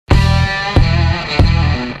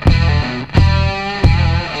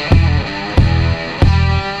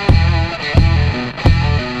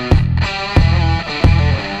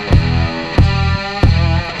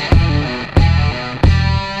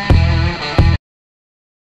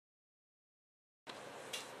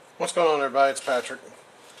What's going on, everybody? It's Patrick.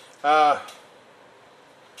 Bought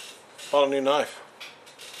a new knife.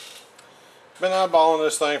 Been eyeballing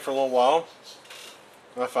this thing for a little while.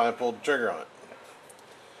 I finally pulled the trigger on it.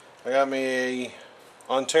 I got me a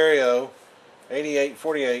Ontario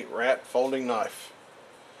 8848 rat folding knife.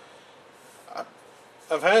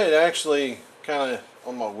 I've had it actually kind of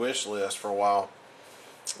on my wish list for a while,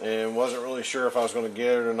 and wasn't really sure if I was going to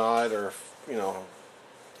get it or not, or if,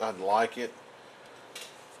 I'd like it.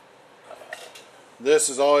 This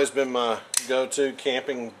has always been my go-to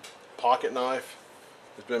camping pocket knife.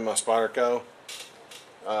 It's been my Spyderco.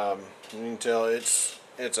 You can tell it's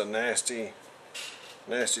a nasty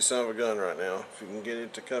son of a gun right now. If you can get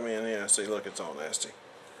it to come in, yeah, see, look, it's all nasty.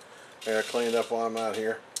 I gotta clean it up while I'm out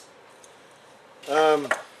here.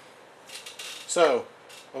 So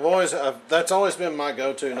that's always been my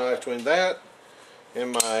go-to knife, between that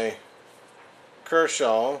and my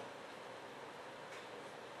Kershaw,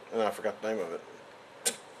 and I forgot the name of it.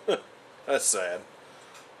 That's sad.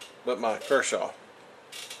 But my Kershaw.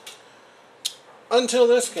 Until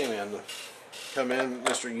this came in,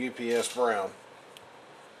 Mr. UPS Brown.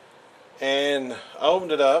 And I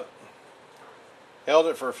opened it up, held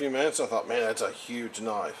it for a few minutes. I thought, man, that's a huge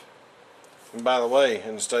knife. And by the way,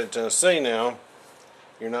 in the state of Tennessee now,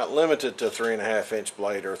 you're not limited to a 3.5 inch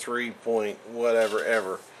blade or 3 point whatever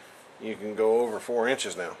ever. You can go over 4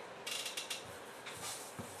 inches now.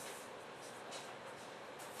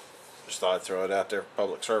 Just thought I'd throw it out there for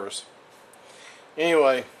public service.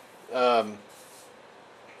 Anyway, but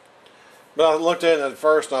I looked at it at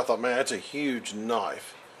first and I thought, man, that's a huge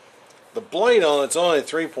knife. The blade on it's only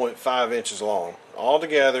 3.5 inches long.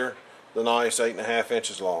 Altogether, the knife's 8.5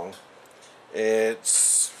 inches long.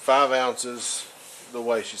 It's 5 ounces the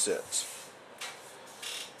way she sits.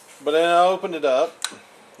 But then I opened it up,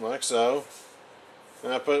 like so,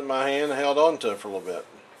 and I put it in my hand and held on to it for a little bit.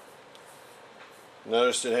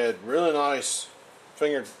 Noticed it had really nice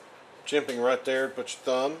finger jimping right there to put your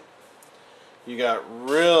thumb. You got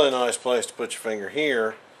really nice place to put your finger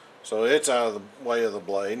here, so it's out of the way of the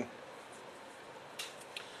blade.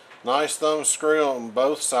 Nice thumb screw on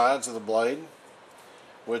both sides of the blade,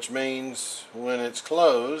 which means when it's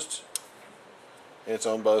closed, it's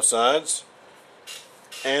on both sides,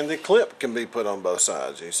 and the clip can be put on both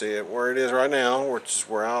sides. You see it where it is right now, which is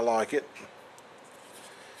where I like it.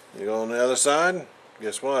 You go on the other side,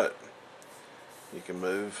 guess what? You can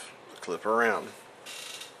move the clip around.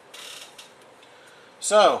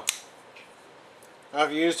 So,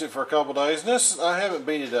 I've used it for a couple days. This, I haven't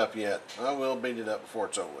beat it up yet. I will beat it up before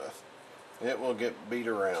it's over with. It will get beat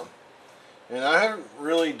around. And I haven't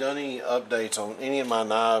really done any updates on any of my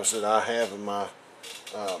knives that I have in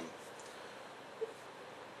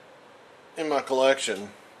my collection,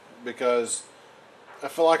 because I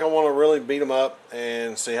feel like I want to really beat them up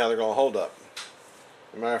and see how they're going to hold up.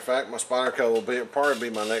 As a matter of fact, my Spyderco will probably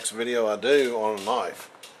be my next video I do on a knife.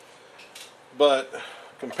 But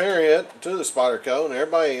compare it to the Spyderco, and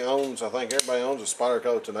everybody owns, I think everybody owns a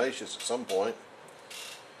Spyderco Tenacious at some point.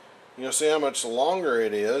 You'll see how much longer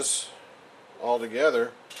it is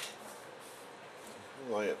altogether.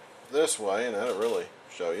 Lay it this way and that'll really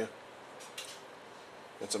show you.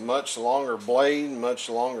 It's a much longer blade, much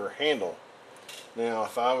longer handle. Now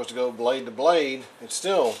if I was to go blade to blade, it's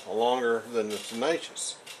still longer than the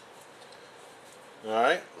Tenacious.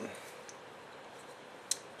 Alright,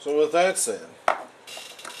 so with that said,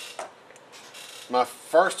 my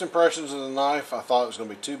first impressions of the knife, I thought it was going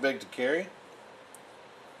to be too big to carry.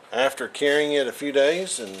 After carrying it a few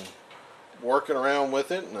days and working around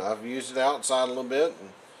with it, and I've used it outside a little bit and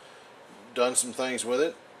done some things with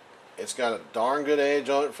it, it's got a darn good edge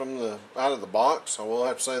on it from out of the box. I will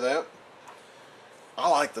have to say that. I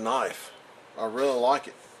like the knife. I really like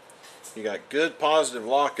it. You got good positive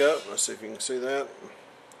lockup. Let's see if you can see that.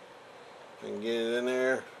 You can get it in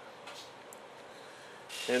there.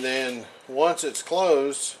 And then once it's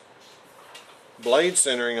closed, blade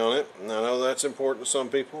centering on it, and I know that's important to some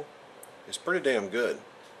people, it's pretty damn good.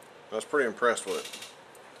 I was pretty impressed with it.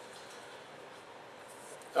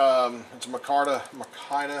 It's a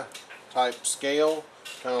Makita type scale,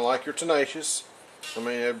 kind of like your Tenacious. I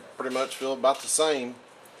mean, they pretty much feel about the same.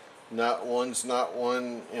 One's not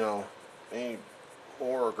one, any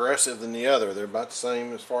more aggressive than the other. They're about the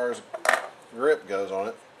same as far as grip goes on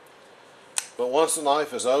it. But once the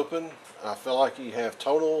knife is open, I feel like you have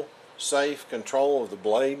total safe control of the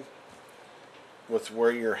blade with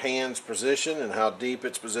where your hand's positioned and how deep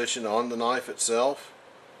it's positioned on the knife itself.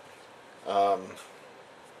 I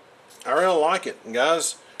really like it. And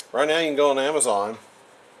guys, right now you can go on Amazon.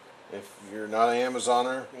 If you're not an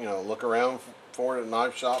Amazoner, look around for it at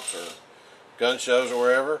knife shops or gun shows or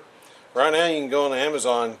wherever. Right now you can go on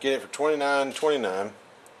Amazon, get it for $29.29,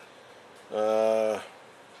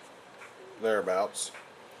 thereabouts.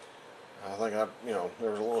 I think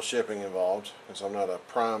there was a little shipping involved because I'm not a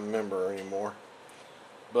Prime member anymore.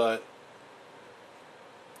 But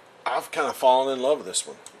I've kind of fallen in love with this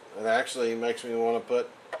one. It actually makes me want to put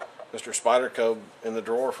Mr. Spyderco in the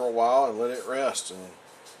drawer for a while and let it rest and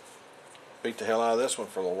beat the hell out of this one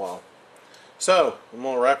for a little while. So I'm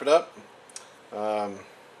going to wrap it up.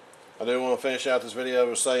 I do want to finish out this video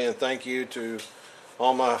with saying thank you to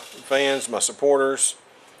all my fans, my supporters,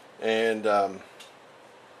 and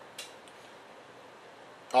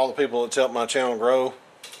all the people that's helped my channel grow,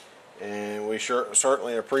 and we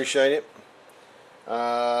certainly appreciate it.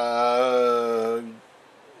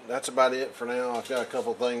 That's about it for now. I've got a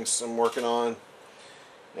couple things I'm working on,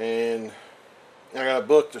 and I got a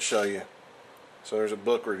book to show you. So there's a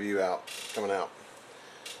book review coming out.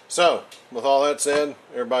 So with all that said,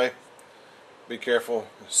 everybody be careful.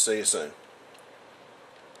 See you soon.